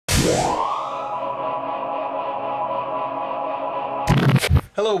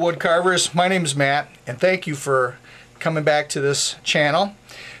Hello wood carvers, my name is Matt and thank you for coming back to this channel.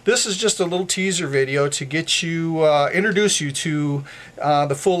 This is just a little teaser video to get you, introduce you to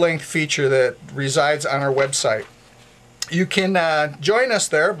the full-length feature that resides on our website. You can join us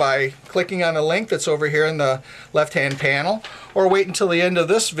there by clicking on the link that's over here in the left-hand panel, or wait until the end of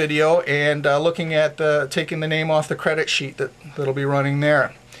this video and looking at taking the name off the credit sheet that'll be running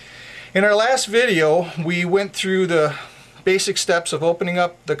there. In our last video, we went through the basic steps of opening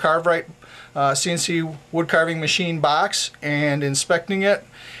up the CarveWright CNC wood carving machine box and inspecting it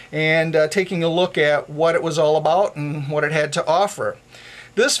and taking a look at what it was all about and what it had to offer.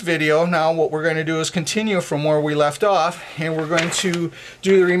 This video, now what we're going to do is continue from where we left off, and we're going to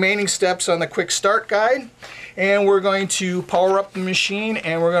do the remaining steps on the quick start guide, and we're going to power up the machine,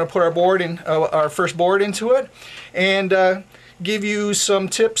 and we're going to put our board in, our first board into it, and give you some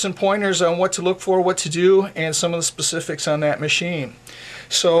tips and pointers on what to look for, what to do, and some of the specifics on that machine.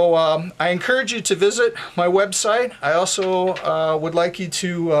 So I encourage you to visit my website. I also would like you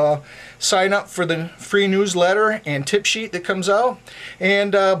to sign up for the free newsletter and tip sheet that comes out,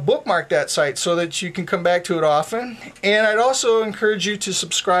 and bookmark that site so that you can come back to it often. And I'd also encourage you to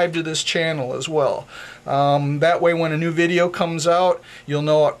subscribe to this channel as well. That way when a new video comes out, you'll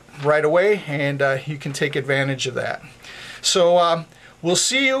know it right away, and you can take advantage of that. So we'll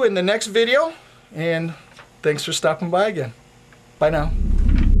see you in the next video, and thanks for stopping by again. Bye now.